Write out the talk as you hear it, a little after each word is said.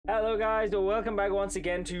Hello guys, welcome back once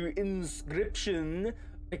again to Inscryption.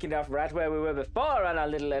 Picking up right where we were before on our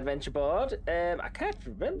little adventure board. I can't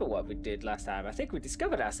remember what we did last time. I think we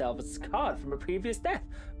discovered ourselves a card from a previous death.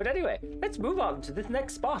 But anyway, let's move on to this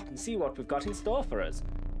next spot and see what we've got in store for us.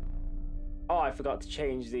 Oh, I forgot to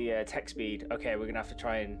change the text speed. Okay, we're gonna have to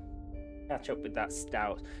try and catch up with that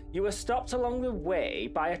stout. You were stopped along the way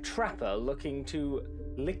by a trapper looking to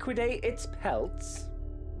liquidate its pelts.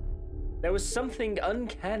 There was something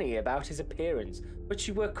uncanny about his appearance, but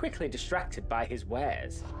you were quickly distracted by his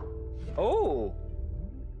wares. Oh!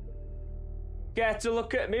 Get to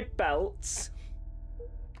look at me belts.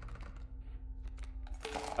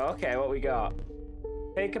 Okay, what we got?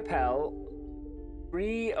 Take a pelt.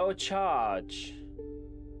 Free or charge?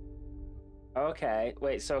 Okay,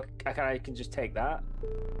 wait, so I can just take that?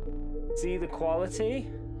 See the quality?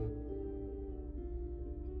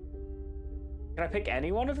 Can I pick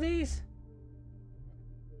any one of these?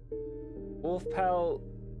 Wolf pelt,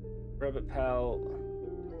 rabbit pelt,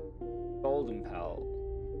 golden pelt.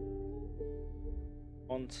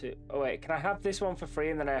 One, two. Oh wait, can I have this one for free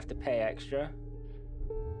and then I have to pay extra?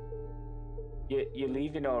 You're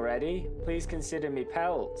leaving already? Please consider me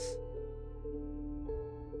pelts.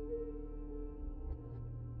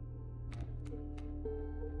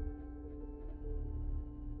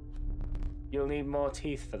 You'll need more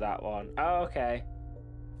teeth for that one. Oh, okay.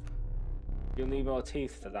 You'll need more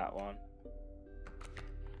teeth for that one.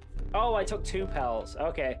 Oh, I took 2 pelts.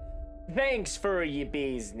 Okay. Thanks for your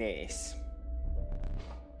business.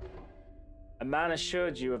 A man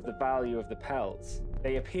assured you of the value of the pelts.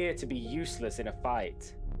 They appear to be useless in a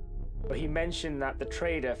fight. But he mentioned that the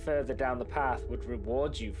trader further down the path would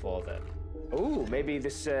reward you for them. Ooh, maybe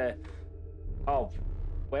this, Oh,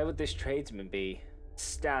 where would this tradesman be?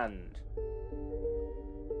 Stand.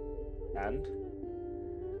 Stand?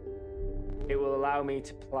 It will allow me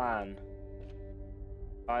to plan.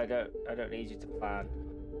 I don't need you to plan.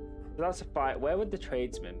 So that's a fight. Where would the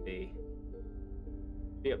tradesman be?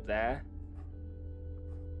 Be up there?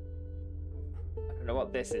 I don't know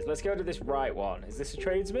what this is. Let's go to this right one. Is this a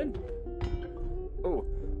tradesman? Oh.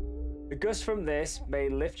 The gust from this may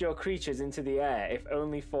lift your creatures into the air, if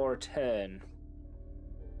only for a turn.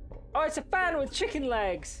 Oh, it's a fan with chicken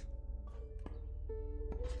legs!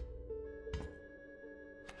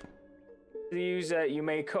 The user, you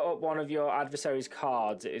may cut up one of your adversary's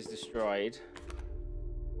cards. It is destroyed.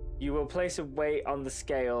 You will place a weight on the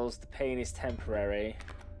scales. The pain is temporary.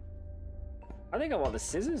 I think I want the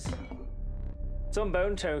scissors. Some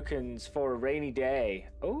bone tokens for a rainy day.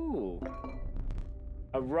 Ooh.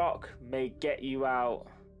 A rock may get you out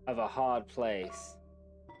of a hard place.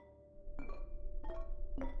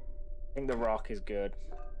 I think the rock is good.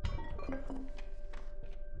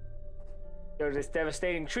 Go to this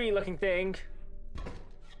devastating tree-looking thing.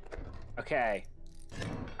 Okay.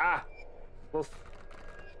 Ah! Wolf.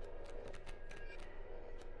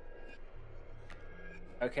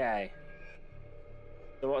 Okay.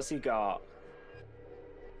 So what's he got?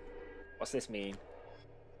 What's this mean?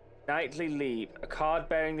 Nightly leap. A card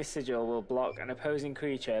bearing the sigil will block an opposing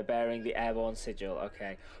creature bearing the airborne sigil.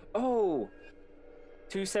 Okay. Oh!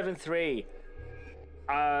 273.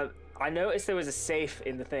 I noticed there was a safe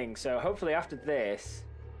in the thing, so hopefully after this,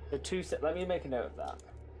 let me make a note of that.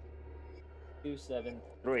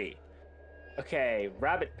 273. Okay,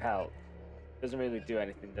 rabbit pelt. Doesn't really do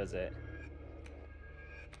anything, does it?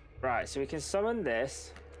 Right, so we can summon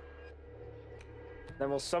this. Then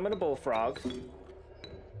we'll summon a bullfrog.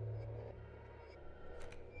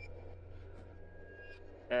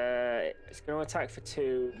 It's going to attack for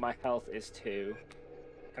 2. My health is 2.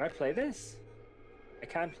 Can I play this? I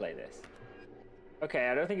can play this. Okay,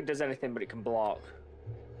 I don't think it does anything, but it can block.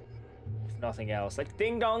 If nothing else. Like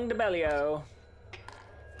Ding Dong DeBellio.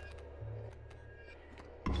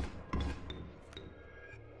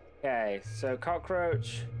 Okay, so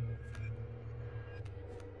cockroach.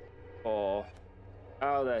 Or...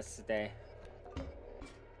 Oh, that's the day.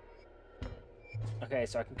 Okay,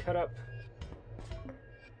 so I can cut up...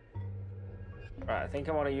 Right, I think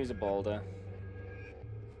I want to use a boulder.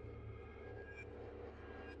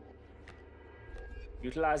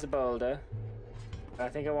 Utilize a boulder. I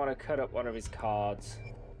think I want to cut up one of his cards.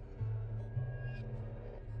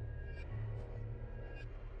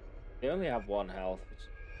 They only have 1 health. Which...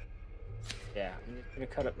 Yeah, I'm just going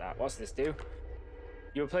to cut up that. What's this do?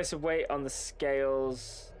 You will place a weight on the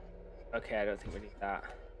scales. Okay, I don't think we need that.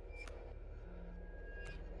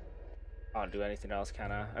 Can't do anything else,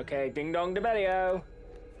 can I? Okay, Ding Dong DeBellio.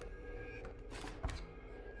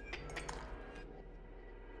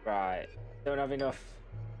 Right. Don't have enough.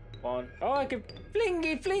 One. Oh, I can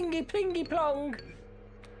flingy, flingy, plingy, plong.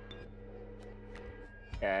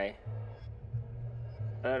 Okay.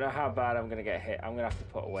 I don't know how bad I'm gonna get hit. I'm gonna have to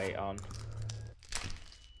put a weight on.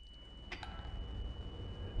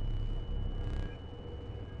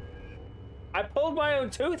 I pulled my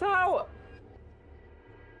own tooth out!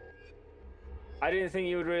 I didn't think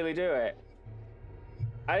you would really do it.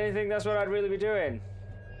 I didn't think that's what I'd really be doing.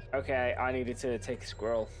 Okay, I needed to take a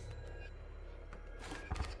squirrel.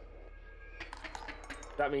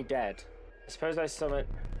 That mean dead. I suppose I summon.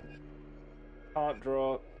 Can't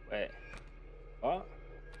draw. Wait. What?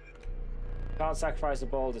 Can't sacrifice a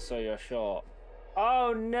boulder so you're short.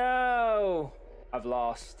 Oh no! I've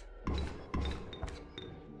lost.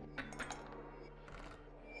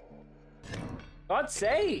 God's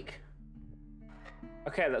sake!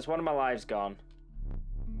 Okay, that's one of my lives gone.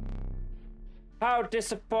 How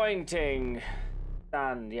disappointing!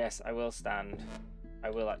 Stand. Yes, I will stand. I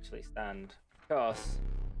will actually stand. Of course.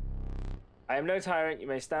 I am no tyrant. You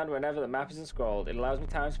may stand whenever the map is unscrolled. It allows me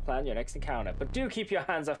time to plan your next encounter. But do keep your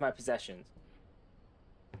hands off my possessions.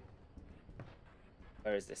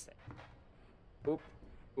 Where is this thing? Oop.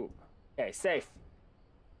 Oop. Okay, safe.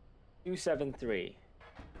 273.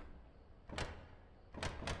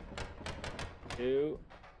 2,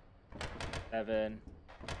 7,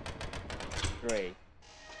 3.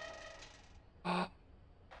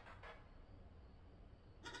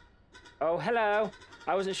 Oh, hello.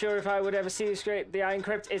 I wasn't sure if I would ever see you scrape the Iron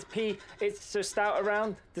Crypt. It's P. It's so stout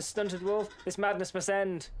around. The stunted wolf. This madness must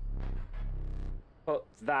end. Put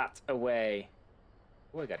that away.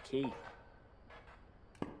 Oh, I got a key.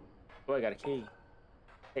 Oh, I got a key.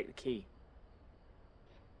 Take the key.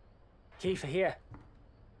 Key for here.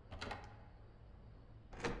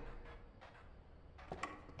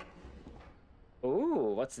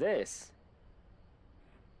 Ooh, what's this?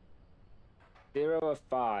 0 of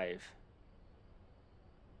 5.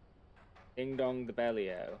 Ding dong the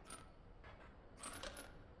bellio.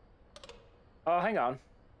 Oh, hang on.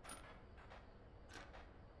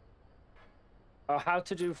 Oh, how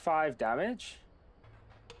to do 5 damage?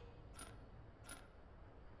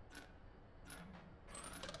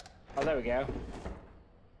 Oh, there we go.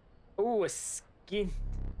 Ooh, a skin.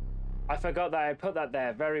 I forgot that I put that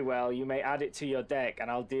there. Very well. You may add it to your deck, and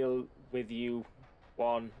I'll deal with you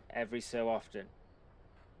one every so often.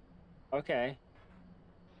 Okay.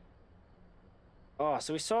 Oh,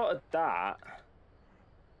 so we sorted that.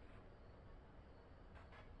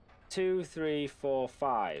 2, 3, 4,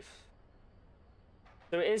 5.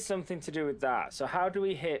 So it is something to do with that. So how do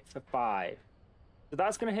we hit for 5? So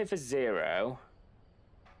that's going to hit for 0.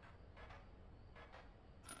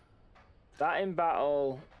 That in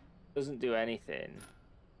battle doesn't do anything.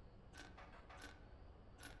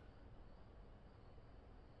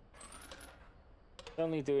 It's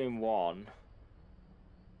only doing 1.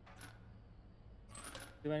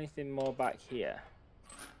 Do anything more back here?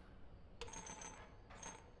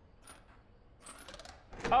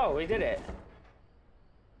 Oh, we did it.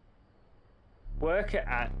 Work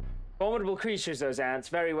at formidable creatures, those ants.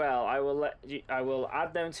 Very well. I will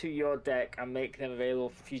add them to your deck and make them available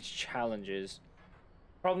for future challenges.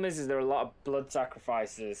 Problem is there are a lot of blood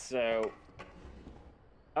sacrifices, so.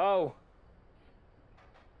 Oh.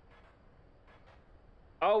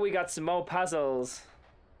 Oh, we got some more puzzles.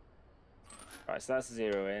 Right, so that's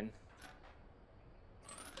 0 in.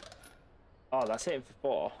 Oh, that's hitting for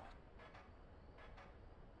 4.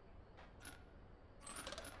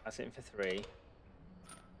 That's hitting for 3.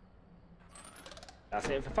 That's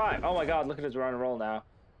hitting for 5. Oh my god, look at us, we're on a roll now.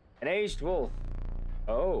 An aged wolf.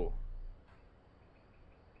 Oh.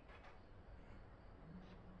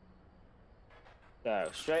 So,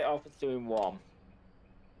 straight off it's doing 1. You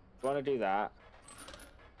want to do that.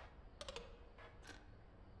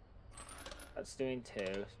 That's doing 2.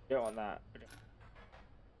 You don't want that.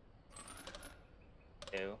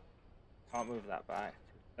 2. Can't move that back.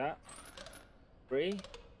 That. 3.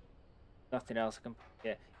 Nothing else I can put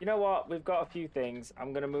here. You know what? We've got a few things.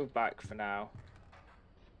 I'm going to move back for now.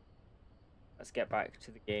 Let's get back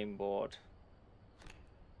to the game board.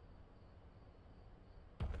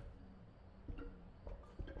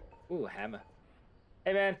 Ooh, hammer.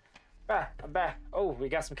 Hey, man. Ah, I'm back. Oh, we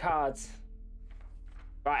got some cards.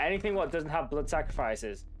 Right, anything what doesn't have blood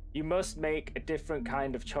sacrifices. You must make a different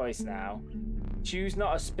kind of choice now. Choose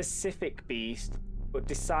not a specific beast, but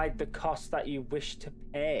decide the cost that you wish to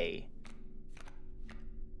pay.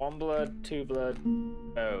 1 blood, 2 blood,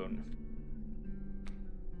 bone.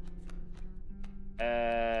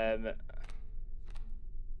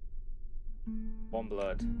 1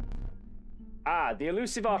 blood. Ah, the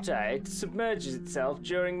elusive otter. It submerges itself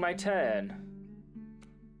during my turn.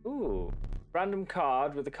 Ooh. Random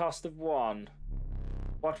card with a cost of 1.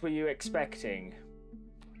 What were you expecting?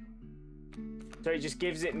 So it just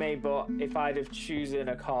gives it me, but if I'd have chosen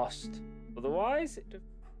a cost otherwise, it'd have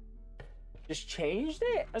just changed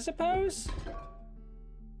it, I suppose.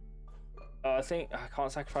 Oh, I think I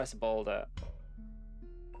can't sacrifice the boulder.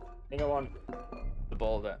 I think I want the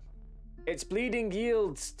boulder. Its bleeding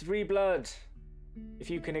yields 3 blood. If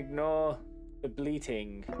you can ignore the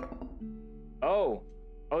bleating. Oh.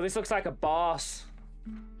 Oh, this looks like a boss.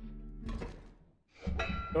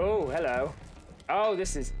 Oh, hello. Oh,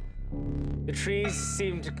 this is... The trees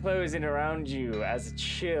seemed to close in around you as a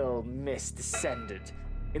chill mist descended.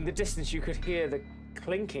 In the distance, you could hear the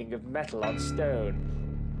clinking of metal on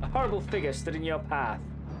stone. A horrible figure stood in your path.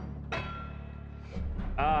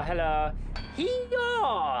 Ah, hello.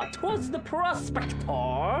 Hee-yaw! 'Twas the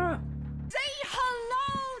Prospector! Say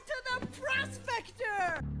hello to the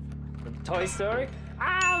Prospector! From Toy Story?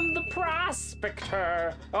 I'm the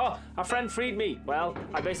Prospector! Oh, our friend freed me. Well,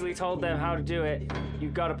 I basically told them how to do it.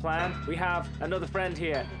 You've got a plan? We have another friend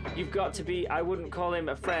here. You've got to be, I wouldn't call him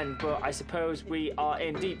a friend, but I suppose we are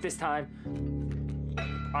in deep this time.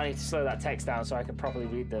 I need to slow that text down so I can properly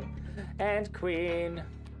read them. And Queen.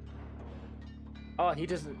 Oh, he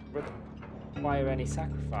doesn't require any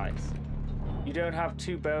sacrifice. You don't have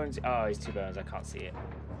 2 bones. Oh, he's 2 bones. I can't see it.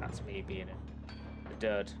 That's me being a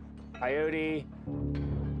dud. Coyote.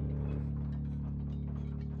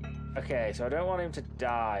 Okay, so I don't want him to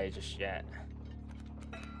die just yet.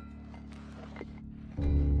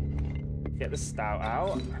 Get the stout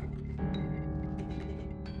out.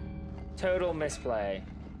 Total misplay.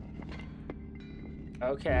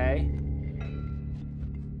 Okay.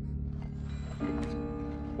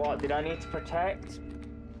 What, did I need to protect?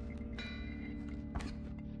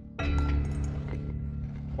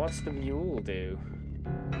 What's the mule do?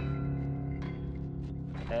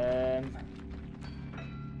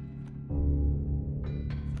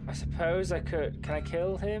 I suppose I could... Can I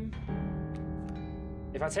kill him?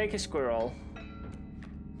 If I take a squirrel,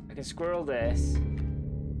 I can squirrel this.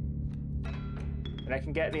 And I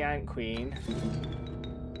can get the Ant Queen.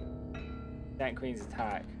 The Ant Queen's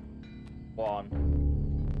attack.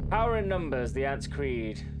 1. Power in numbers, the Ant's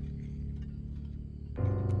creed.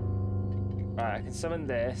 Right, I can summon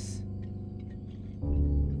this.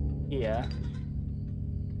 Here.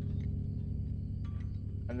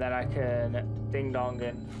 And then I can ding dong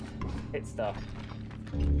and hit stuff.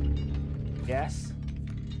 Yes.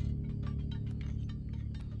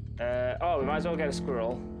 Oh, we might as well get a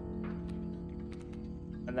squirrel.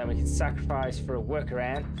 And then we can sacrifice for a worker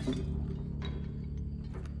ant.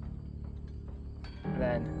 And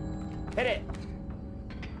then hit it.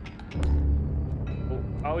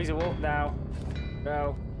 Oh, he's a wolf now.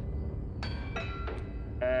 No.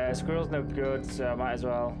 Squirrel's no good, so I might as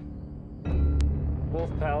well.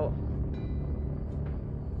 Wolf pelt.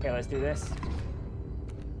 Okay, let's do this.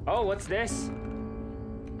 Oh, what's this?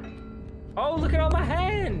 Oh, look at on my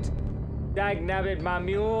hand! Dag nabbit, my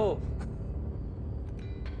mule.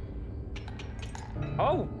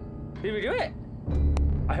 Oh, did we do it?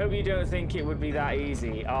 I hope you don't think it would be that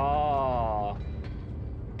easy. Oh.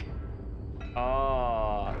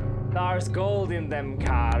 Oh. There's gold in them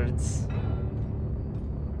cards.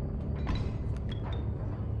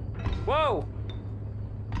 Whoa!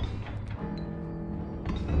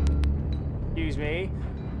 Excuse me.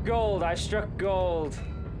 Gold, I struck gold.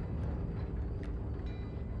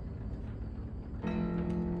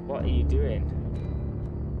 What are you doing?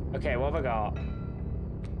 Okay, what have I got?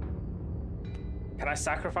 Can I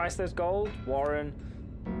sacrifice those gold? Warren.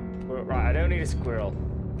 Right, I don't need a squirrel.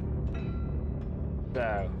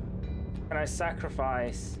 So, can I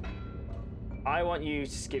sacrifice? I want you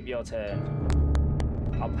to skip your turn.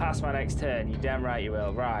 I'll pass my next turn. You damn right you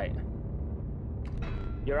will. Right.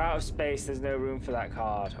 You're out of space. There's no room for that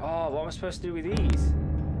card. Oh, what am I supposed to do with these?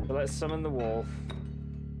 So let's summon the wolf.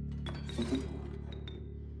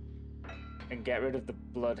 And get rid of the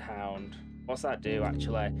bloodhound. What's that do,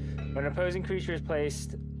 actually? When an opposing creature is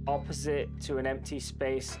placed opposite to an empty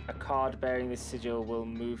space, a card bearing this sigil will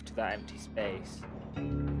move to that empty space.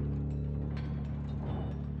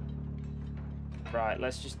 Right,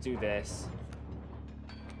 let's just do this.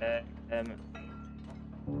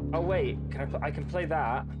 Oh wait, I can play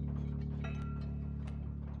that.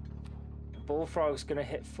 Bullfrog's gonna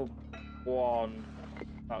hit for 1.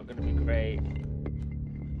 Not gonna be great.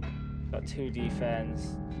 Got 2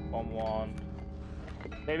 defense, 1/1.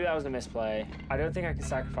 Maybe that was a misplay. I don't think I can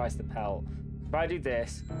sacrifice the pelt. If I do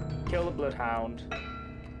this, kill the bloodhound,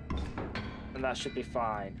 and that should be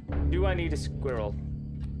fine. Do I need a squirrel?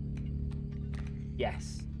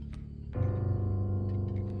 Yes. I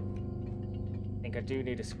think I do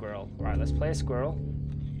need a squirrel. Right, let's play a squirrel.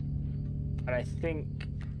 And I think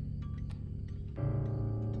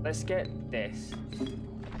Let's get this.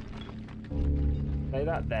 Lay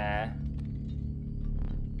that there.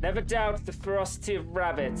 Never doubt the ferocity of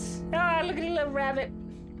rabbits. Ah, look at the little rabbit.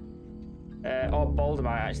 Or boulder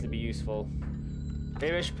might actually be useful.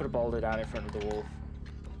 Maybe I should put a boulder down in front of the wolf.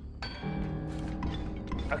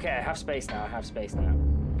 Okay, I have space now. I have space now.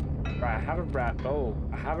 Right, I have a rabbit. Oh,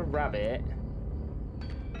 I have a rabbit.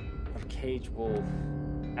 A cage wolf.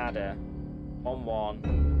 Adder. 1-1.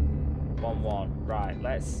 1-1. Right,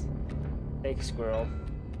 let's take a squirrel.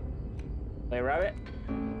 Play a rabbit.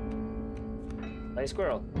 Play a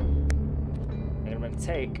squirrel. And I'm going to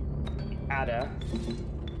take the adder.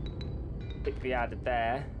 Pick the adder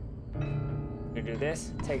there. I'm going to do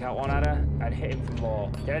this. Take out one adder and hit him for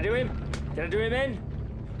more. Did I do him? Did I do him in?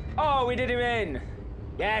 Oh, we did him in.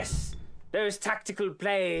 Yes. Those tactical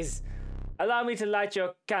plays. Allow me to light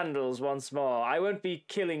your candles once more. I won't be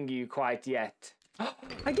killing you quite yet.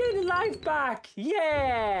 I gained a life back.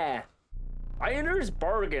 Yeah. Pioneer's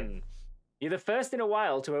bargain. You're the first in a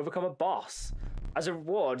while to overcome a boss. As a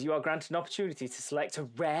reward, you are granted an opportunity to select a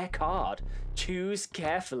rare card. Choose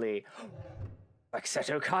carefully. Like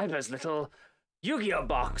Seto Kaiba's little Yu-Gi-Oh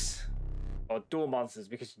box. Or Duel Monsters,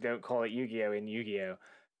 because you don't call it Yu-Gi-Oh in Yu-Gi-Oh.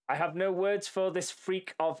 I have no words for this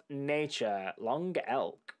freak of nature. Long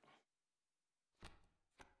Elk.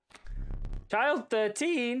 Child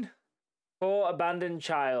 13. Poor abandoned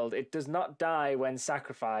child. It does not die when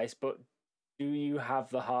sacrificed, but do you have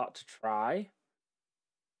the heart to try?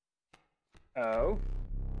 Oh.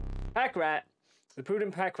 Pack rat. The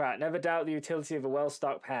prudent pack rat. Never doubt the utility of a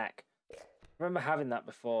well-stocked pack. I remember having that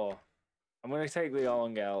before. I'm going to take the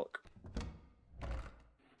Long Elk.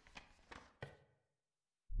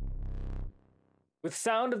 With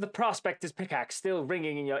sound of the Prospector's pickaxe still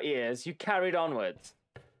ringing in your ears, you carried onwards.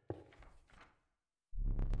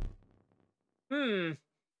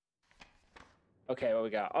 Okay, what we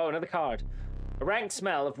got? Oh, another card. A rank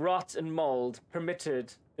smell of rot and mold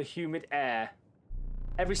permitted the humid air.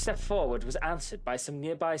 Every step forward was answered by some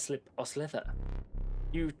nearby slip or slither.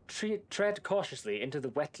 You tread cautiously into the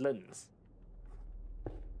wetlands.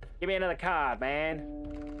 Give me another card, man.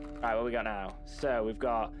 Right, what we got now? So, we've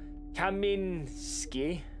got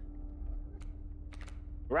Kaminsky.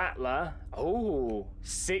 Rattler. Oh,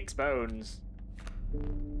 6 bones.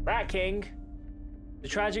 Rat King. The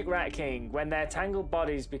tragic Rat King. When their tangled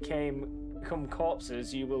bodies become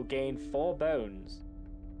corpses, you will gain 4 bones.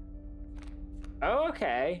 Oh,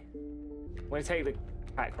 okay. I'm going to take the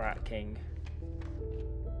Pack Rat King.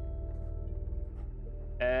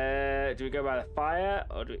 Do we go by the fire?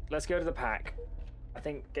 Or do we... Let's go to the pack. I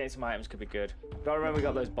think getting some items could be good. Gotta remember we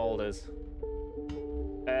got those boulders.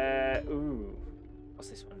 Ooh. What's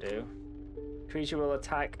this one do? Creature will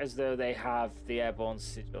attack as though they have the airborne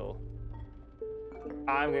sigil.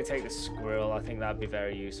 I'm going to take the squirrel. I think that'd be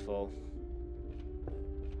very useful.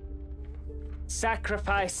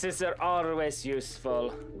 Sacrifices are always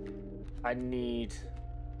useful. I need...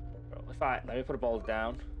 Let me put a boulder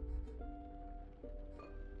down.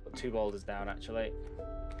 Put 2 boulders down, actually.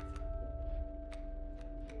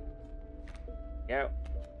 Go.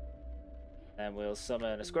 And we'll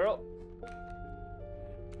summon a squirrel.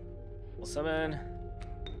 We'll summon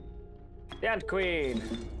the Ant Queen.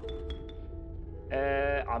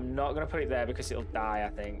 I'm not going to put it there because it'll die, I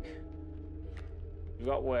think. We've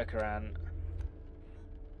got worker ant.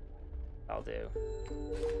 That'll do.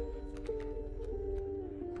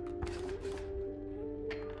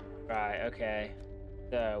 Right, okay.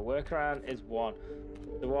 So, worker ant is 1.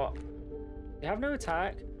 So what? They have no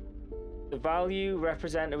attack. The value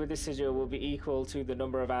represented with the sigil will be equal to the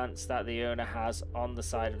number of ants that the owner has on the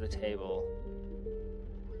side of the table.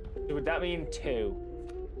 So would that mean 2?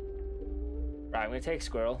 Right, I'm going to take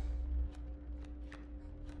squirrel.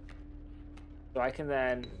 So I can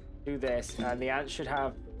then do this, and the ants should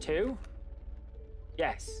have 2?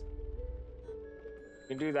 Yes. We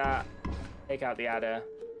can do that. Take out the adder.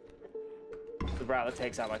 The rattler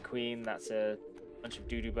takes out my queen. That's a bunch of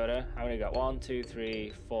doo-doo butter. How many got? 1, 2,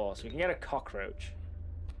 3, 4. So we can get a cockroach.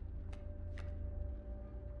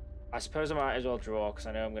 I suppose I might as well draw because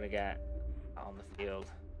I know I'm going to get on the field.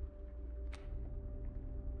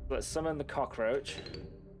 Let's summon the cockroach.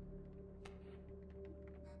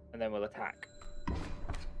 And then we'll attack.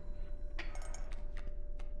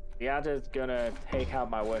 The adder's going to take out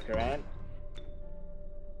my worker ant.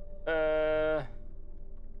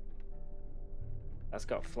 That's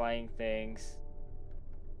got flying things.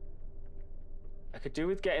 I could do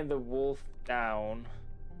with getting the wolf down.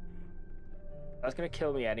 That's gonna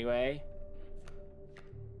kill me anyway.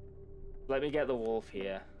 Let me get the wolf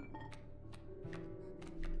here.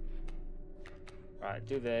 Right,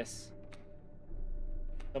 do this.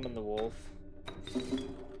 Summon the wolf.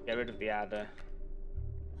 Get rid of the adder.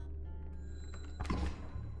 I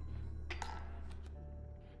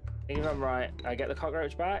think if I'm right, I get the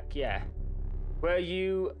cockroach back? Yeah. Were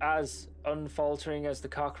you as unfaltering as the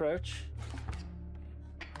cockroach?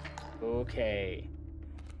 Okay.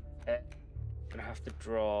 Gonna have to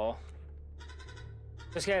draw.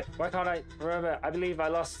 Just scared. Why can't I remember? I believe I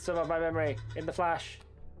lost some of my memory in the flash.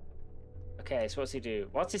 Okay, so what's he do?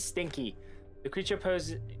 What's his stinky? The creature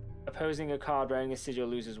opposing a card wearing a sigil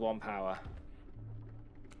loses 1 power.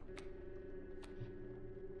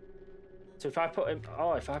 So if I put him,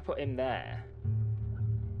 if I put him there.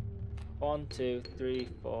 1, 2, 3,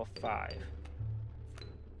 4, 5.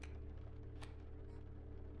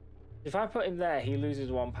 If I put him there, he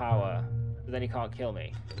loses 1 power, but then he can't kill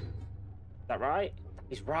me. Is that right?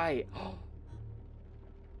 He's right.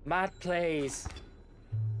 Mad plays.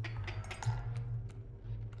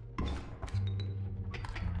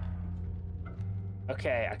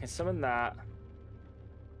 Okay, I can summon that.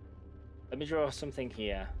 Let me draw something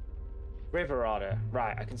here. River Otter.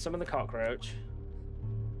 Right, I can summon the cockroach.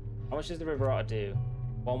 How much does the River Otter do?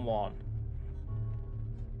 1/1.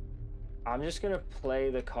 I'm just gonna play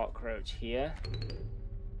the cockroach here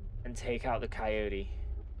and take out the coyote.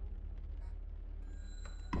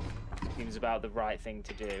 Seems about the right thing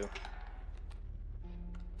to do.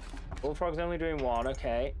 Bullfrog's only doing 1,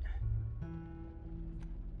 okay.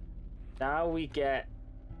 Now we get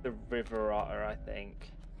the River Otter, I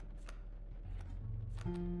think.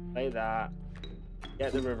 Play that.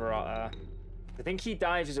 Get the River Otter. I think he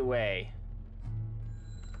dives away.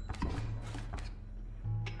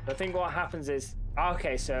 I think what happens is...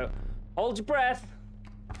 Okay, so... Hold your breath!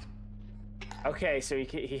 Okay, so he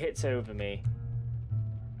hits over me.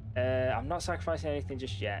 I'm not sacrificing anything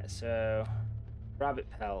just yet, so... Rabbit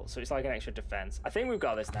pelt, so it's like an extra defense. I think we've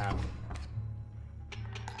got this now.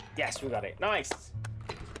 Yes, we got it. Nice!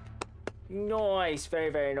 Nice, very,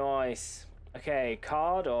 very nice. Okay,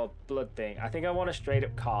 card or blood thing? I think I want a straight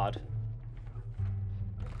up card.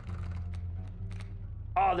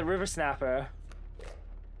 Oh, the River Snapper.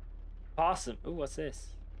 Awesome. Ooh, what's this?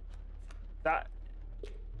 That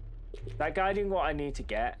guiding what I need to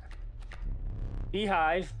get.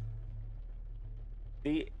 Beehive.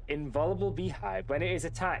 The invulnerable beehive. When it is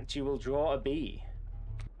attacked, you will draw a bee.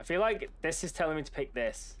 I feel like this is telling me to pick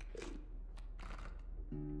this.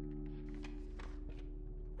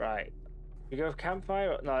 Right. We go for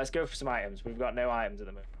campfire? No, let's go for some items. We've got no items at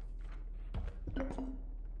the moment.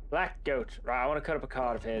 Black goat. Right, I want to cut up a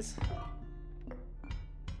card of his.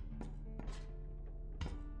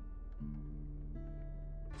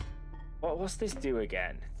 What's this do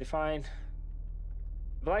again? Define.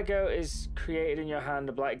 Black goat is created in your hand.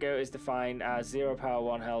 A black goat is defined as 0 power,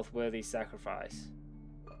 1 health, worthy sacrifice.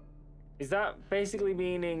 Is that basically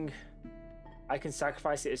meaning I can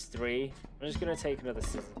sacrifice it as 3? I'm just gonna take another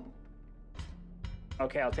scissors.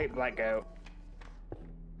 Okay, I'll take the black goat.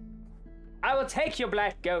 I will take your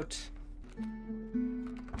black goat.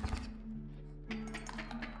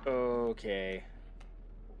 Okay.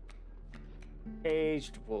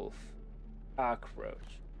 Caged wolf.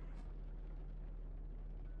 Cockroach.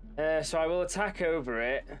 So I will attack over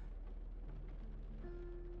it.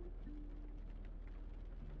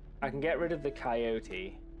 I can get rid of the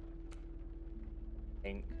coyote. I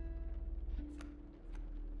think.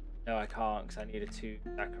 No, I can't because I need a 2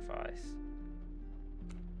 sacrifice.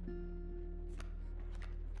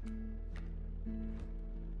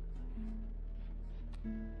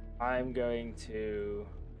 I'm going to...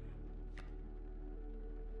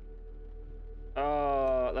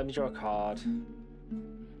 Oh, let me draw a card.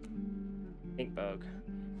 Ink bug.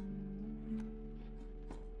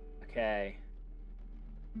 Okay.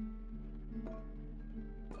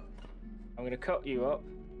 I'm gonna cut you up.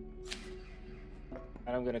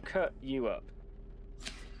 And I'm gonna cut you up.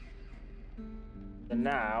 So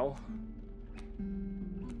now...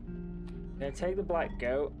 I'm gonna take the black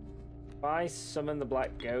goat. If I summon the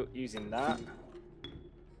black goat using that...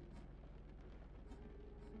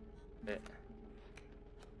 Bit.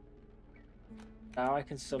 Now I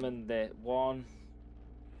can summon the 1.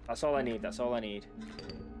 That's all I need, that's all I need.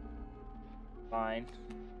 Fine.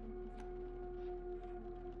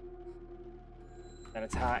 Then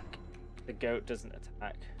attack. The goat doesn't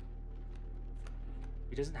attack.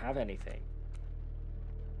 He doesn't have anything.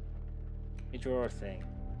 Let me draw a thing.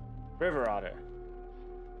 River Otter.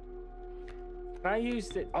 Can I use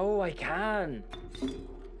the... Oh, I can!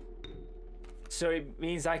 So it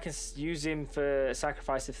means I can use him for a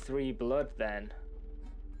sacrifice of 3 blood then.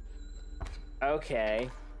 Okay.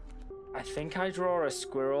 I think I draw a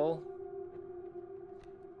squirrel.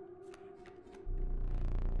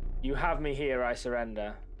 You have me here, I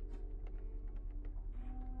surrender.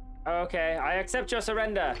 Okay, I accept your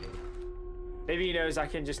surrender. Maybe he knows I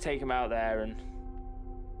can just take him out there and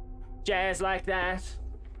jazz like that.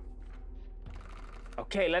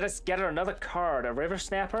 Okay, let us get another card. A river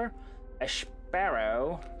snapper, a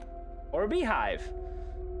sparrow, or a beehive.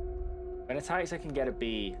 When attacks, I can get a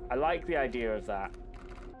bee. I like the idea of that.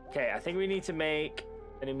 Okay, I think we need to make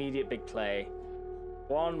an immediate big play.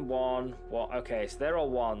 1, 1, 1. Okay, so they're all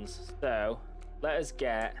ones. So let us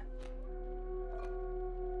get...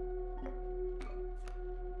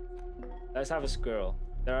 Let's have a squirrel.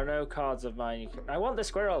 There are no cards of mine. I want the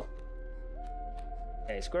squirrel.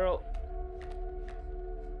 Okay, squirrel.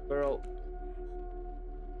 Squirrel.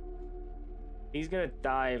 He's gonna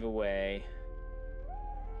dive away.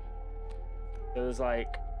 So there's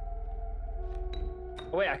like...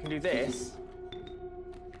 Oh wait, I can do this.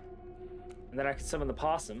 And then I can summon the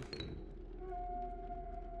possum.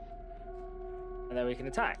 And then we can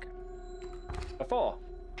attack. For 4.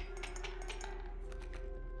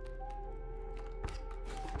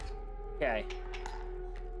 Okay.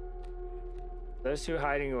 Those two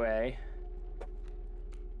hiding away.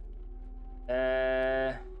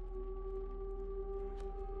 I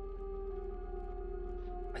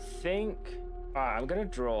think... Alright, I'm gonna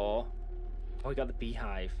draw... Oh, we got the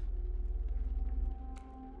beehive.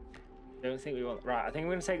 Don't think we want... Right, I think I'm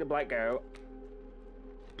gonna take the black goat.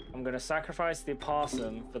 I'm gonna sacrifice the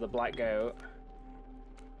opossum for the black goat.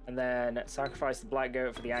 And then sacrifice the black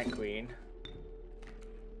goat for the ant queen.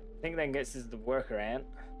 I think then gets us the worker ant.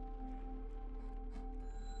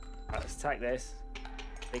 Right, let's attack this.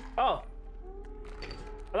 Oh!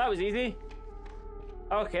 Well, that was easy.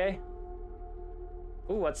 Okay.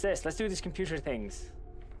 Ooh, what's this? Let's do these computer things.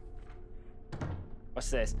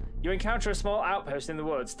 What's this? You encounter a small outpost in the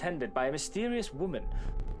woods tended by a mysterious woman.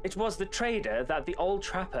 It was the trader that the old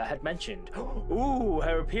trapper had mentioned. Ooh,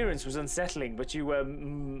 her appearance was unsettling, but you were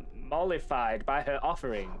mollified by her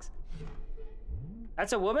offerings.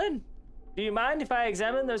 That's a woman? Do you mind if I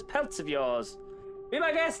examine those pelts of yours? Be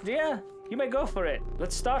my guest, dear. You may go for it.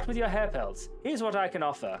 Let's start with your hair pelts. Here's what I can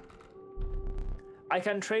offer. I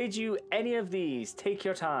can trade you any of these. Take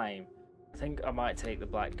your time. I think I might take the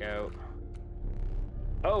black goat.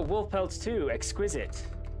 Oh, wolf pelts too. Exquisite.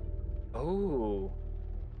 Oh.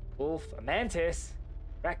 Wolf, a mantis,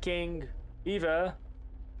 rat king, beaver,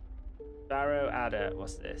 sparrow, adder.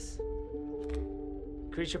 What's this?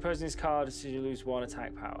 Creature posing this card so you lose 1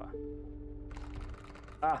 attack power.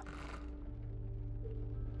 Ah.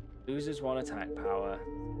 Loses 1 attack power.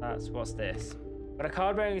 What's this? When a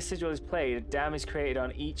card bearing a sigil is played, a dam is created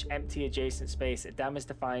on each empty adjacent space. A dam is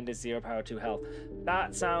defined as 0 power 2 health.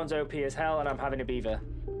 That sounds OP as hell, and I'm having a beaver.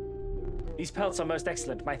 These pelts are most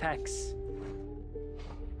excellent. My thanks.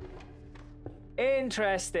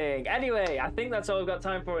 Interesting. Anyway, I think that's all we've got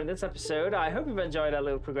time for in this episode. I hope you've enjoyed our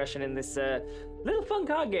little progression in this little fun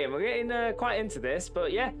card game. We're getting quite into this,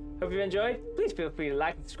 but yeah, hope you've enjoyed. Please feel free to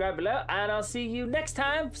like and subscribe below, and I'll see you next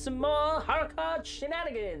time for some more horror card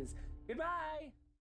shenanigans. Goodbye.